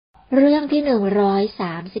เรื่องที่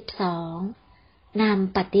132น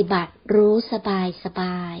ำปฏิบัติรู้สบายสบ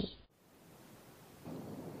าย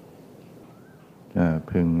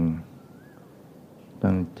พึง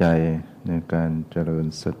ตั้งใจในการเจริญ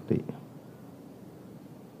สติ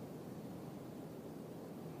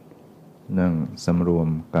นั่งสำรวม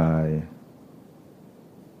กาย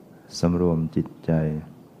สำรวมจิตใจ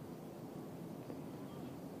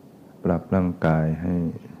ปรับร่างกายให้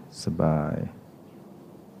สบาย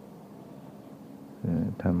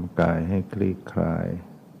ทำกายให้คลี่คลาย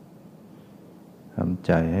ทำใ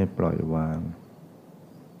จให้ปล่อยวาง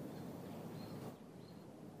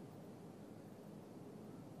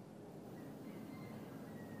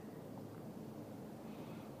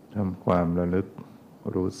ทำความระลึก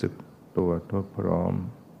รู้สึกตัวทั่วพร้อม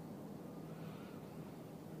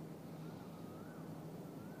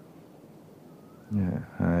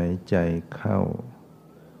หายใจเข้า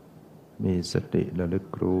มีสติระลึก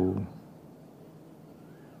รู้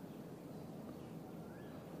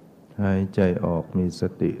หายใจออกมีส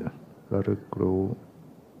ติระลึกรู้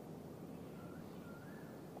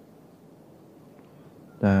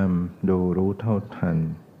ตามดูรู้เท่าทัน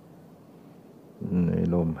ใน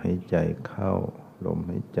ลมหายใจเข้าลม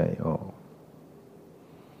หายใจออก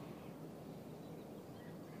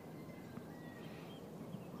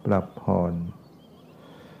ปรับผ่อน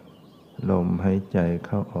ลมหายใจเ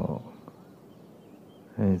ข้าออก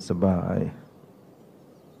ให้สบาย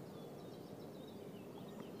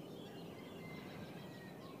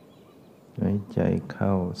หายใจเข้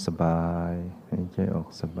าสบายหายใจออก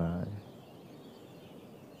สบาย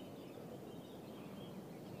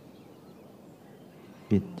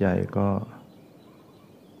จิตใจก็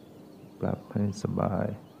ปรับให้สบาย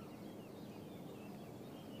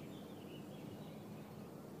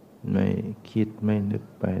ไม่คิดไม่นึก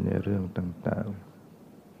ไปในเรื่องต่าง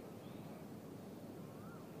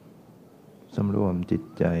ๆสำรวมจิต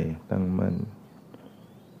ใจตั้งมั่น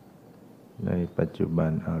ในปัจจุบั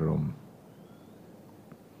นอารมณ์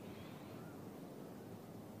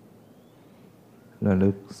ระ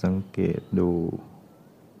ลึกสังเกตดู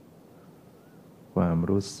ความ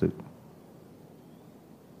รู้สึก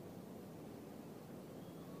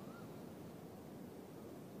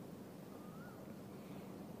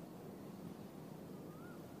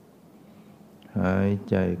หาย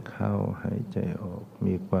ใจเข้าหายใจออก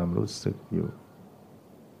มีความรู้สึกอยู่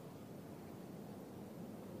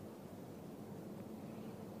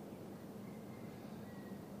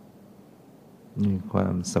มีควา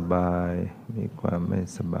มสบายมีความไม่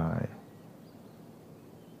สบาย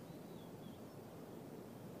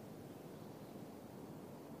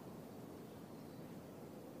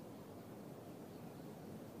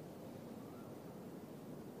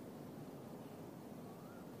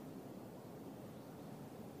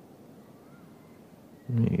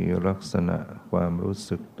มีลักษณะความรู้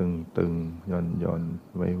สึกตึงๆหย่อน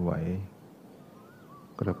ๆไหว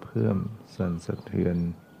ๆกระเพื่อมสั่นสะเทือน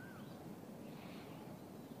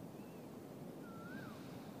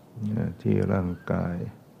ที่ร่างกาย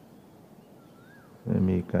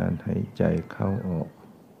มีการหายใจเข้าออก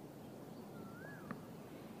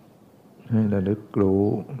ให้ระลึกรู้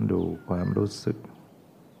ดูความรู้สึก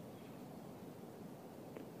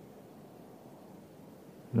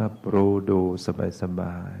รับรู้ดูสบ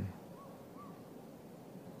าย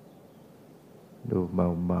ๆดู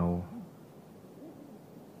เบา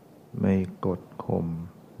ๆไม่กดข่ม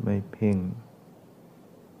ไม่เพ่ง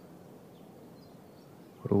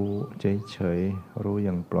รู้เฉยๆรู้อ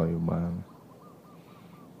ย่างปล่อยวาง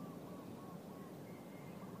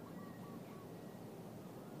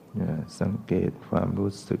สังเกตความ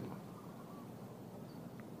รู้สึก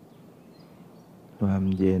ความ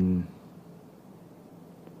เย็น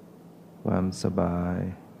ความสบาย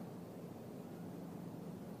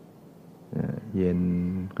เย็น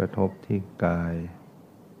กระทบที่กาย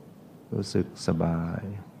รู้สึกสบาย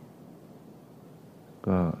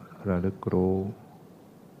ก็ระลึกรู้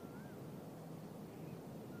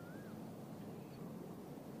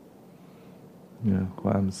คว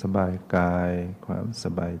ามสบายกายความส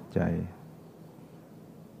บายใจ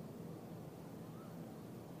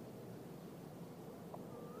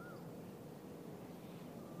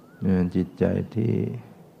จิตใจที่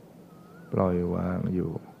ปล่อยวางอ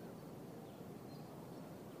ยู่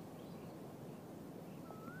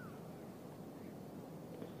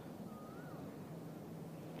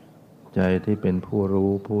ใจที่เป็นผู้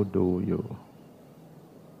รู้ผู้ดูอยู่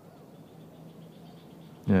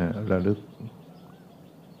ระลึก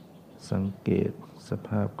สังเกตสภ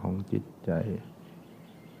าพของจิตใจ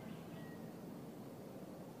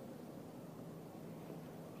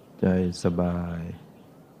ใจสบาย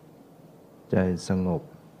ใจสงบ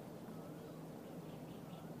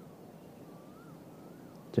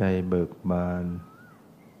ใจเบิกบาน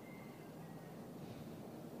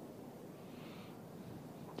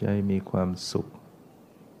ใจมีความสุข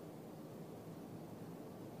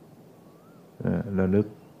ระลึก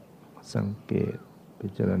สังเกตพิ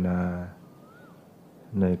จารณา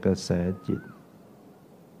ในกระแสจิต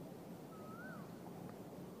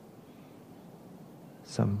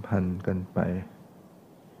สัมพันธ์กันไป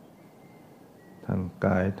ทางก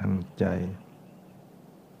ายทางใจ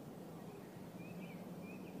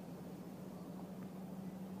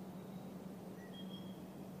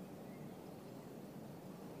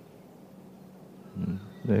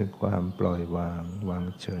ด้วยความปล่อยวางวาง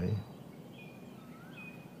เฉย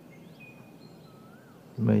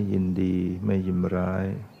ไม่ยินดีไม่ยินร้าย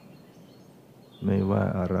ไม่ว่า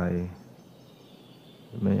อะไร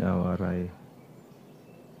ไม่เอาอะไร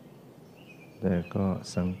แต่ก็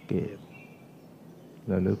สังเกต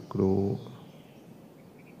ระลึกรู้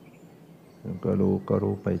ก็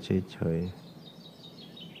รู้ไปเฉยๆ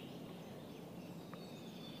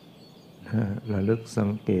ระลึกสั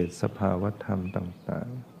งเกตสภาวธรรมต่าง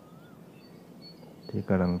ๆที่ก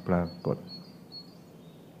ำลังปรากฏ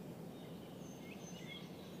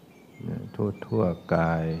ทั่วก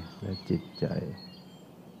ายและจิตใจ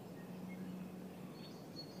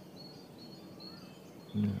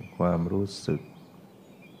ความรู้สึก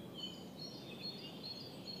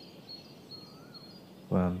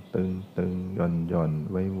ความตึงหย่อน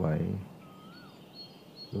ไหว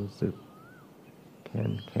รู้สึกแ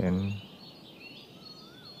ข็ง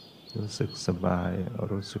รู้สึกสบาย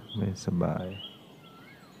รู้สึกไม่สบาย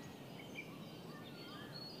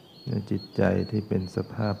จิตใจที่เป็นส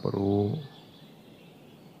ภาพรู้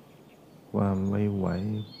ความไหว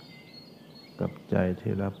กับใจ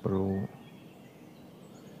ที่รับรู้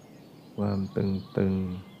ความตึง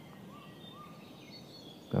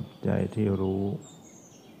กับใจที่รู้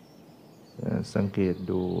สังเกต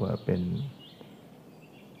ดูว่าเป็น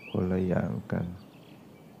คนละอย่างกัน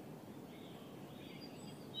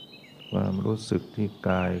ความรู้สึกที่ก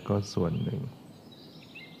ายก็ส่วนหนึ่ง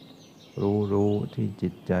รู้ที่จิ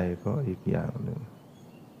ตใจก็อีกอย่างหนึ่ง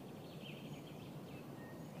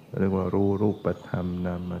เรียกว่ารู้รูปธรรมน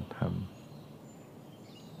ามธรรม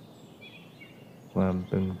ความ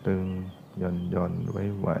ตึงหย่อนไ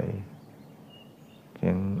หวแ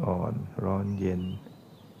ข็งอ่อนร้อนเย็น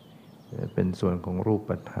เป็นส่วนของรูป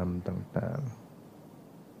ธรรมต่าง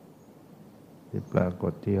ๆที่ปราก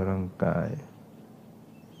ฏที่ร่างกาย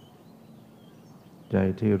ใจ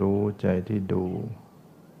ที่รู้ใจที่ดู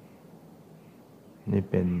นี่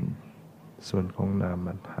เป็นส่วนของนาม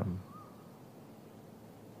ธรรม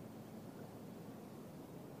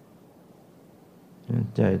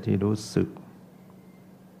ใจที่รู้สึก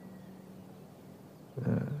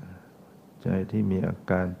ใจที่มีอา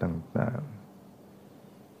การต่าง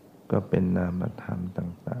ๆก็เป็นนามธรรม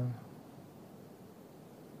ต่าง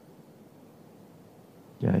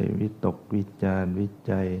ๆใจวิตกวิจารวิ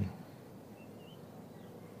จัย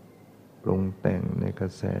ปรุงแต่งในกระ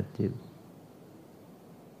แสจิต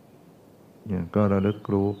ก็ระลึก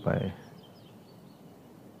รู้ไป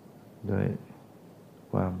ด้วย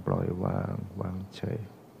ความปล่อยวางวางเฉย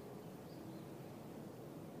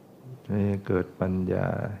ให้เกิดปัญญา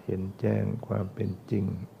เห็นแจ้งความเป็นจริง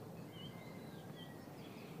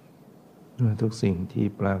ว่าทุกสิ่งที่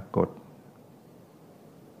ปรากฏ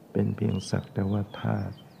เป็นเพียงสักแต่ว่าธา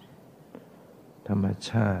ตุธรรม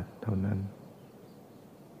ชาติเท่านั้น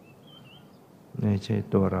ไม่ใช่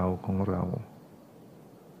ตัวเราของเรา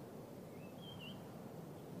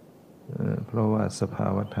เพราะว่าสภา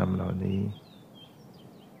วธรรมเหล่านี้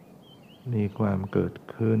มีความเกิด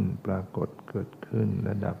ขึ้นปรากฏเกิดขึ้นแล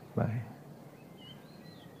ะดับไป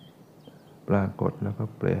ปรากฏแล้วก็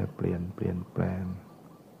เปลี่ยนแปลง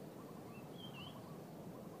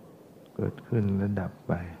เกิดขึ้นและดับ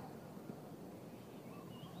ไป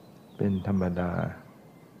เป็นธรรมดา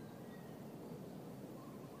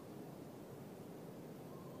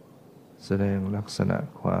แสดงลักษณะ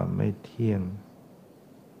ความไม่เที่ยง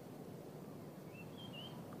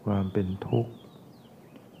ความเป็นทุกข์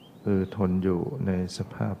คือทนอยู่ในส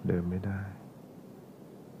ภาพเดิมไม่ได้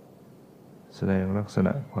แสดงลักษณ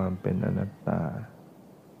ะความเป็นอนัตตา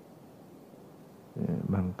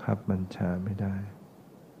บังคับบัญชาไม่ได้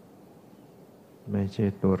ไม่ใช่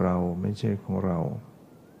ตัวเราไม่ใช่ของเรา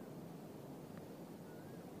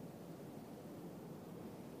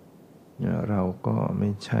เราก็ไม่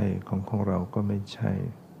ใช่ของเราก็ไม่ใช่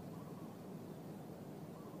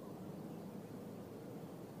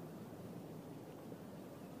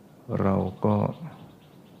เราก็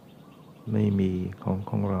ไม่มี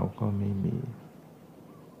ของเราก็ไม่มี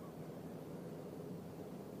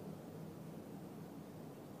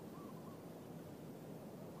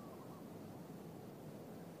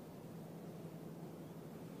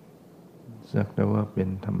สักแต่ว่าเป็น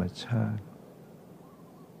ธรรมชาติ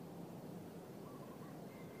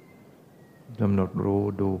กำหนดรู้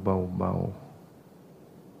ดูเบา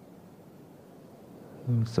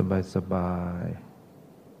ๆสบายๆ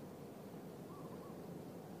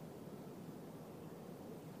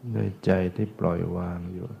ด้วยใจที่ปล่อยวาง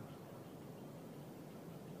อยู่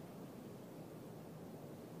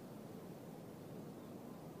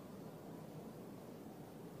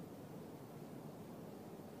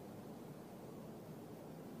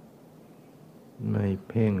ไม่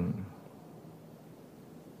เพ่ง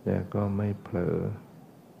แต่ก็ไม่เผลอ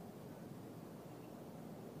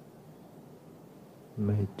ไ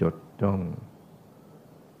ม่จดจ้อง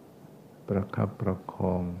ประคับประค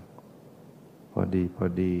องพอ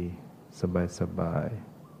ดีสบายๆ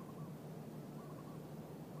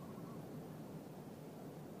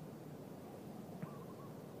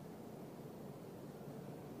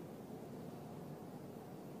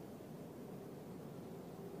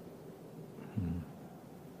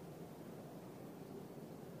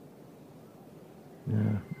นะ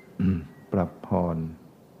ปรับผ่อน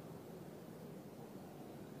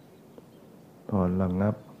ระ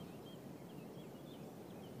งับ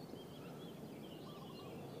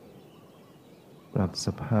ปรับส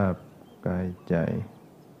ภาพกายใจ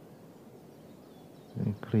ให้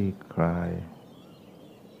คลี่คลาย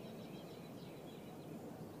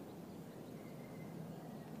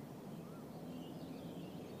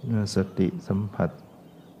เมื่อสติสัม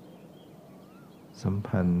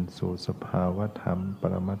พันธ์สู่สภาวธรรมป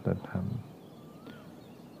รมัตถธรรม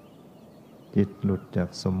จิตหลุดจาก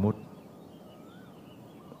สมมุติ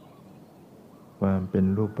ความเป็น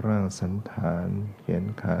รูปร่างสันฐานแขน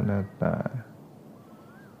ขาหน้าตา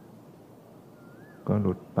ก็ห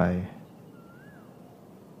ลุดไป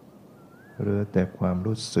เหลือแต่ความ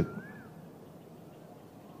รู้สึก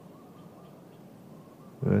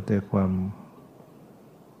เหลือแต่ความ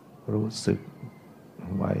รู้สึก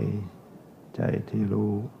ไหวใจที่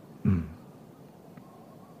รู้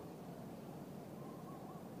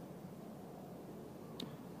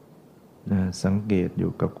สังเกตอ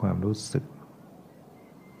ยู่กับความรู้สึก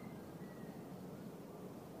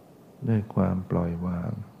ด้วยความปล่อยวา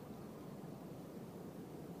ง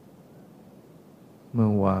เมื่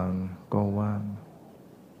อวางก็ว่าง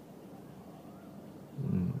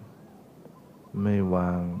ไม่ว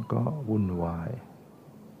างก็วุ่นวาย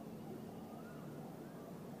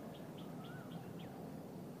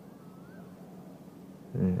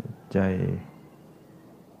ใจ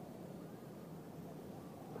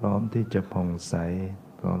พร้อมที่จะผ่องใส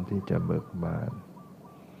พร้อมที่จะเบิกบาน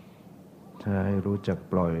ถ้าให้รู้จัก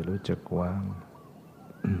ปล่อยรู้จักวาง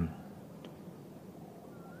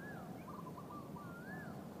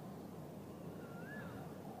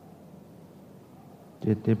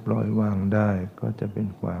จิตที่ปล่อยวางได้ก็จะเป็น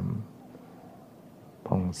ความ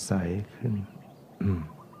ผ่องใสขึ้น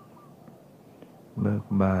เบิก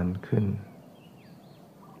บานขึ้น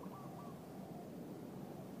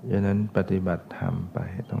ดังนั้นปฏิบัติธรรมไป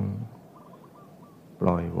ต้องป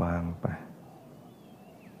ล่อยวางไป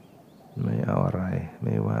ไม่เอาอะไรไ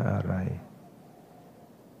ม่ว่าอะไร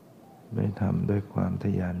ไม่ทำด้วยความทะ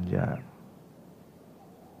ยานอยาก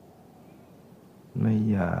ไม่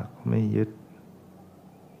อยากไม่ยึด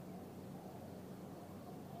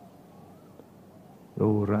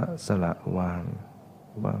รู้ละสละวาง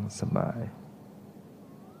สบาย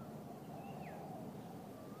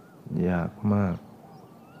อยากมาก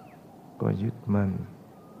ก็ยึดมั่น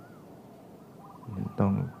ต้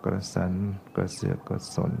องกระสันกระเสือกกระ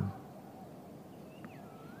สน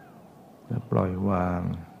และปล่อยวาง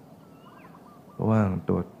ว่าง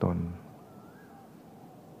ตัวตน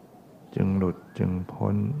จึงหลุดจึง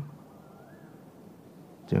พ้น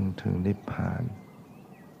จึงถึงนิพพาน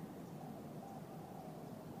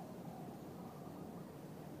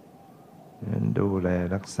นั้นดูแล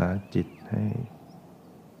รักษาจิตให้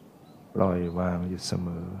ปล่อยวางอยู่เสม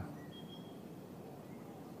อ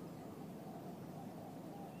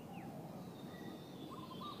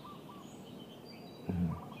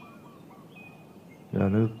ระ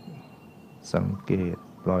ลึกสังเกต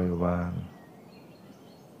ปล่อยวาง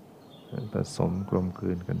ผสมกลมก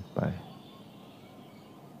ลืนกันไป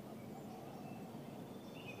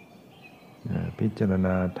พิจารณ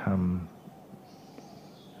าธรรม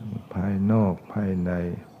ภายนอกภายใน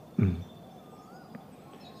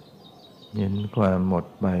เห็นความหมด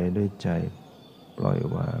ไปด้วยใจปล่อย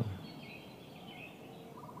วาง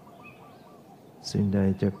สิ่งใด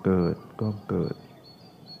จะเกิดก็เกิด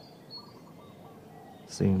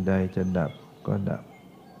สิ่งใดจะดับก็ดับ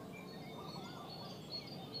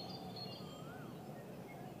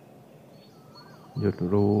หยุด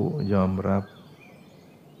รู้ยอมรับ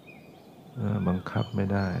บังคับไม่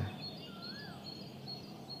ได้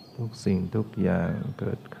ทุกสิ่งทุกอย่างเ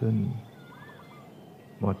กิดขึ้น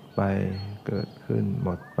หมดไปเกิดขึ้นหม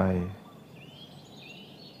ดไป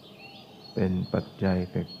เป็นปัจจัย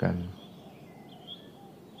แก่กัน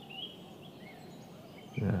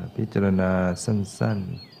พิจารณาสั้น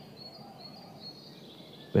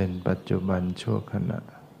ๆเป็นปัจจุบันชั่วขณะ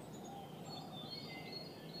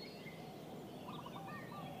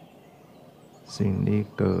สิ่งนี้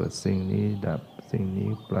เกิดสิ่งนี้ดับสิ่งนี้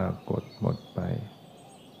ปรากฏหมดไป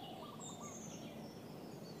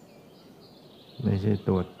ไม่ใช่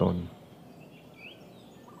ตัวตน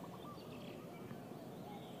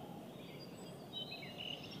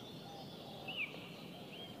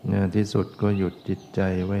ในที่สุดก็หยุดจิตใจ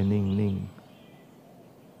ไว้นิ่งๆ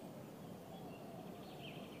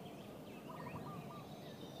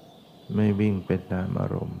ไม่วิ่งไปตามอา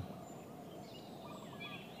รมณ์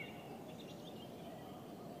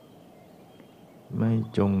ไม่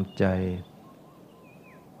จงใจ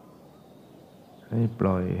ให้ป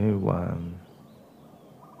ล่อยให้วาง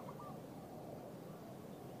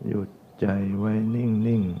หยุดใจไว้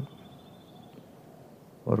นิ่ง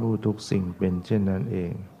ๆรู้ทุกสิ่งเป็นเช่นนั้นเอ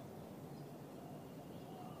ง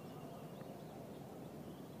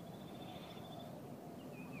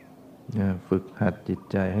ฝึกหัดจิต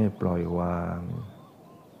ใจให้ปล่อยวาง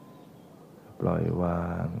ปล่อยวา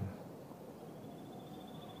ง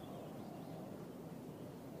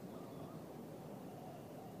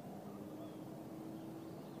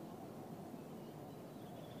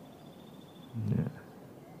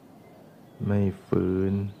ไม่ฝื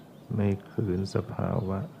นไม่ขืนสภาว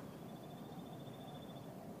ะ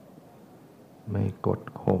ไม่กด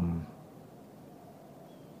ข่ม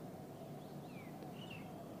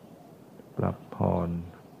ปรับ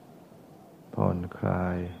ผ่อนคลา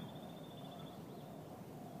ย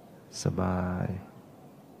สบาย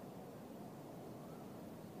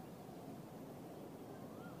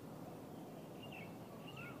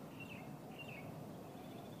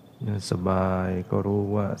สบายก็รู้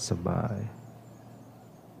ว่าสบาย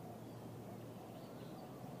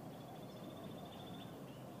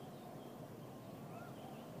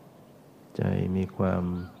ใจมีความ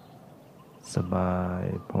สบาย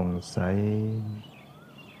ผ่องใส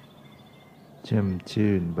แช่ม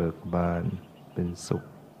ชื่นเบิกบานเป็นสุข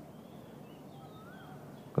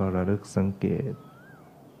ก็ระลึกสังเกต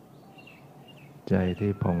ใจ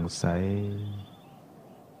ที่ผ่องใส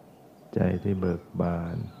ใจที่เบิกบา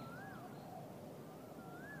น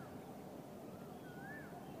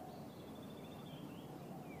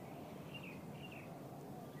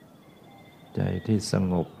ใจที่ส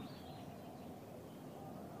งบ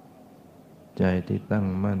ใจที่ตั้ง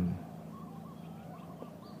มั่น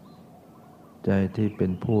ใจที่เป็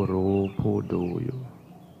นผู้รู้ผู้ดูอยู่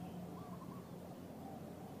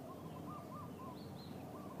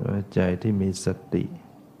ใจที่มีสติ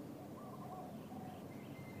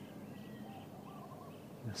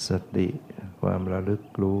ความระลึก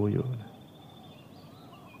รู้อยู่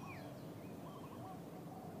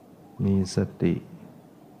มีสติ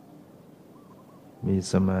มี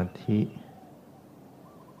สมาธิ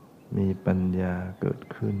มีปัญญาเกิด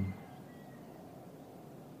ขึ้น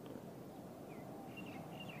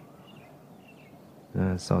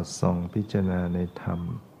สอดส่องพิจารณาในธรรม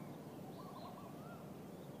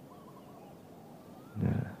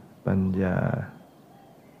ปัญญา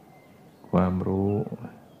ความ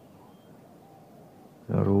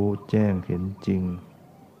รู้แจ้งเห็นจริง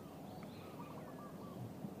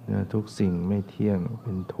ทุกสิ่งไม่เที่ยงเ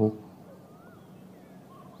ป็นทุกข์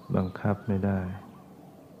บังคับไม่ได้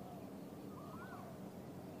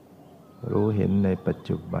รู้เห็นในปัจ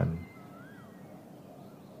จุบัน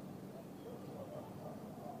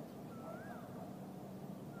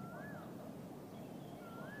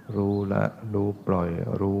รู้ละรู้ปล่อย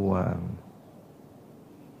รู้วาง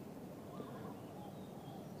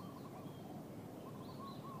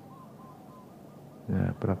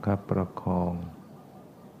ประคับประคอง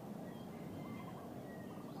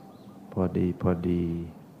พอดี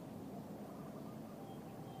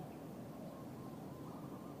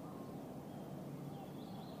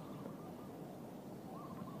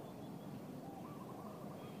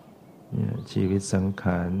ชีวิตสังข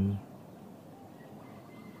าร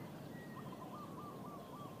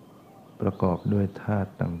ประกอบด้วยธา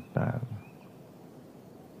ตุต่าง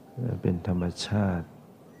ๆเป็นธรรมชาติ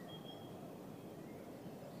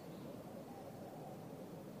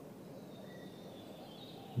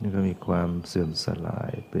นี่ก็มีความเสื่อมสลา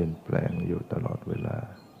ยเปลี่ยนแปลงอยู่ตลอดเวลา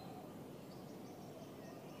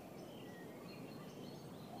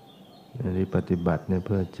อันนี้ปฏิบัติเนี่ยเ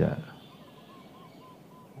พื่อจะ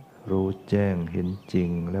รู้แจ้งเห็นจริง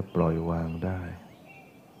และปล่อยวางได้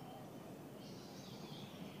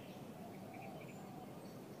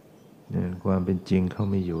เนี่ยความเป็นจริงเขา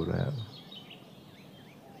ไม่อยู่แล้ว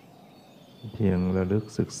เพียงระลึก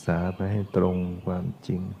ศึกษาไปให้ตรงความจ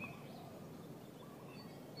ริง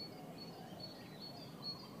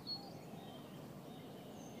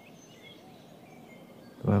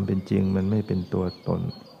ความเป็นจริงมันไม่เป็นตัวตน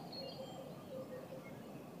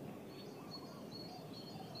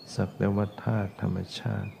สักแต่ว่าธาตุธรรมช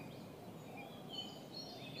าติ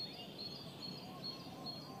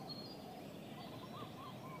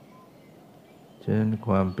ฉะนั้นค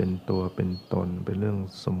วามเป็นตัวเป็นตนเป็นเรื่อง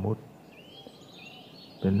สมมุติ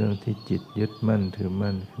เป็นเรื่องที่จิตยึดมั่นถือ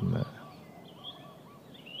มั่นขึ้นมา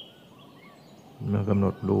เมื่อกำหน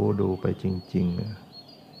ดรู้ดูไปจริง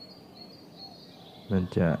ๆมัน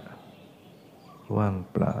จะว่าง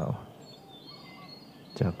เปล่า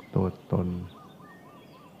จากตัวตน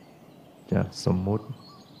จากสมมุติ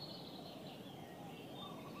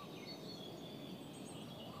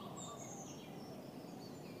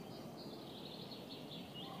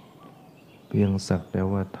เพียงสักแต่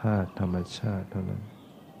ว่าธาตุธรรมชาติเท่านั้น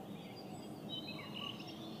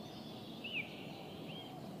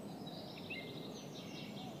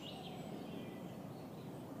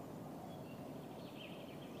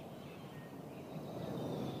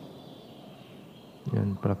ยัน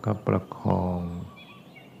ประคับประคอง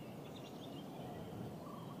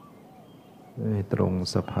ให้ตรง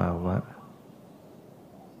สภาวะ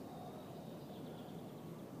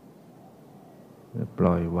ป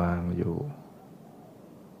ล่อยวางอยู่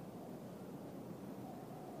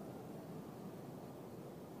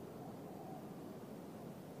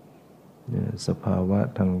สภาวะ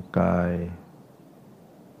ทางกาย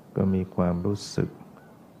ก็มีความรู้สึก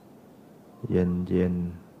เย็นเย็น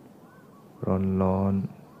ร้อนร้อน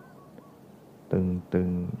ตึงตึง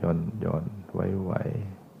หย่อนหย่อนไหวไหว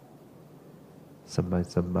สบาย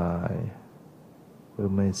สบายหรื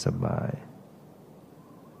อไม่สบาย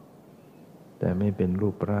แต่ไม่เป็นรู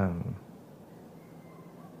ปร่าง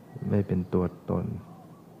ไม่เป็นตัวตน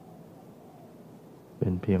เป็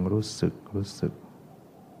นเพียงรู้สึก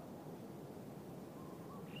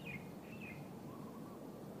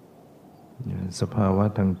สภาวะ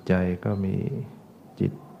ทางใจก็มีจิ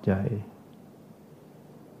ตใจ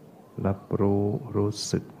รับรู้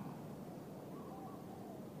สึก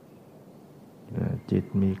จิต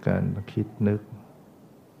มีการคิดนึก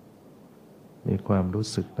มีความรู้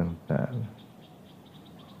สึกต่าง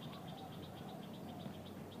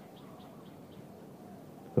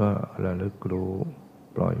ๆก็ระลึกรู้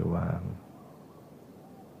ปล่อยวาง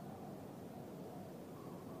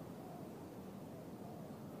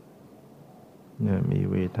มี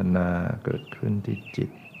เวทนาเกิดขึ้นที่จิ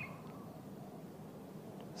ต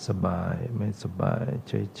สบายไม่สบาย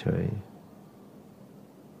เฉย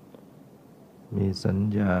ๆมีสัญ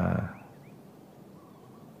ญา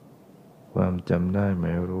ความจำได้หม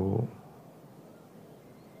ายรู้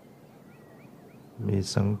มี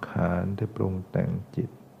สังขารที่ปรุงแต่งจิ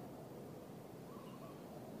ต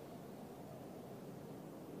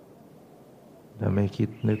ถ้าไม่คิ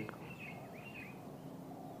ดนึก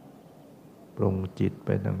ปรุงจิตไป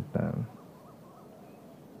ต่าง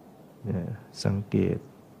ๆเนี่ยสังเกต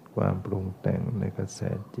ความปรุงแต่งในกระแส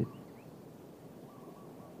จิต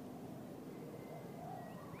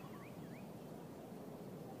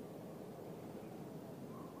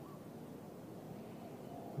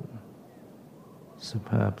ส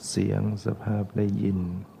ภาพเสียงสภาพได้ยิน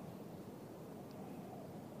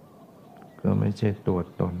ก็ไม่ใช่ตัว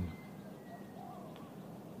ตน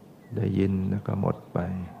ได้ยินแล้วก็หมดไป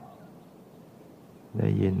ได้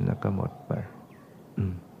ยินแล้วก็หมดไป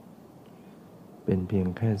เป็นเพียง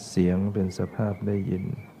แค่เสียงเป็นสภาพได้ยิน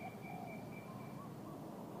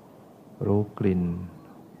รู้กลิ่น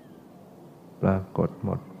ปรากฏห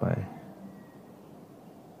มดไป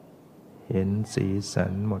เห็นสีสั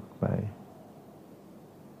นหมดไป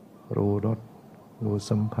รู้รสรู้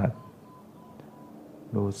สัมผัส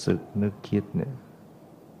รู้สึกนึกคิดเนี่ย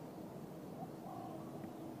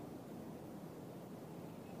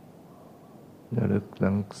ระลึก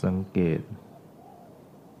สังเกต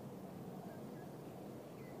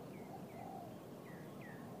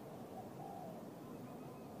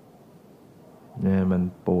เนี่ยมัน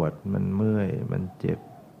ปวดมันเมื่อยมันเจ็บ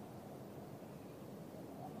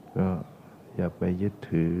ก็อย่าไปยึด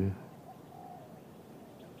ถือ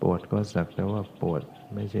ปวดก็สักแต่ว่าปวด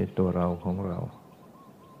ไม่ใช่ตัวเราของเรา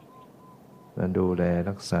แล้วดูแล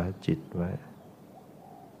รักษาจิตไว้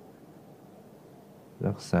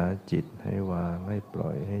รักษาจิตให้วางให้ปล่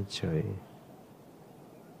อยให้เฉย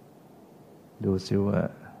ดูสิว่า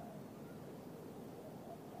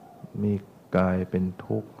มีกายเป็น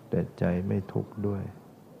ทุกข์แต่ใจไม่ทุกข์ด้วย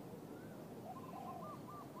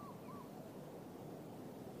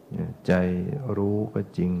ใจรู้ก็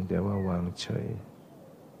จริงแต่ว่าวางเฉย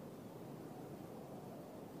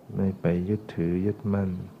ไม่ไปยึดถือยึดมั่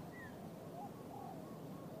น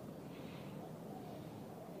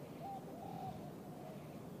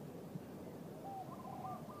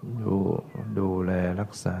ดูแลรั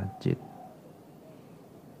กษาจิต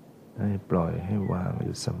ให้ปล่อยให้วางอ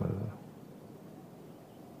ยู่เสมอ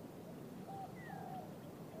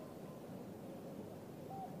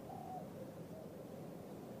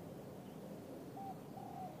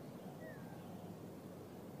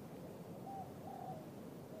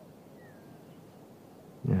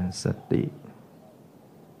สติ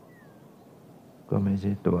ก็ไม่ใ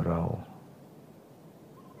ช่ตัวเรา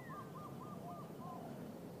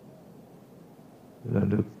ระ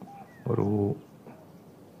ลึกรู้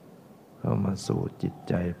เข้ามาสู่จิต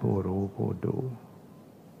ใจผู้รู้ผู้ดู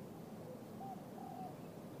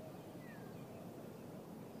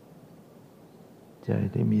ใจ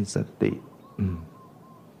ที่มีสติ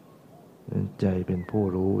ใจเป็นผู้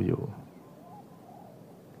รู้อยู่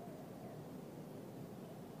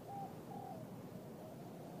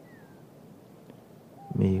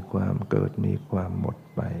มีความเกิดมีความหมด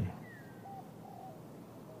ไป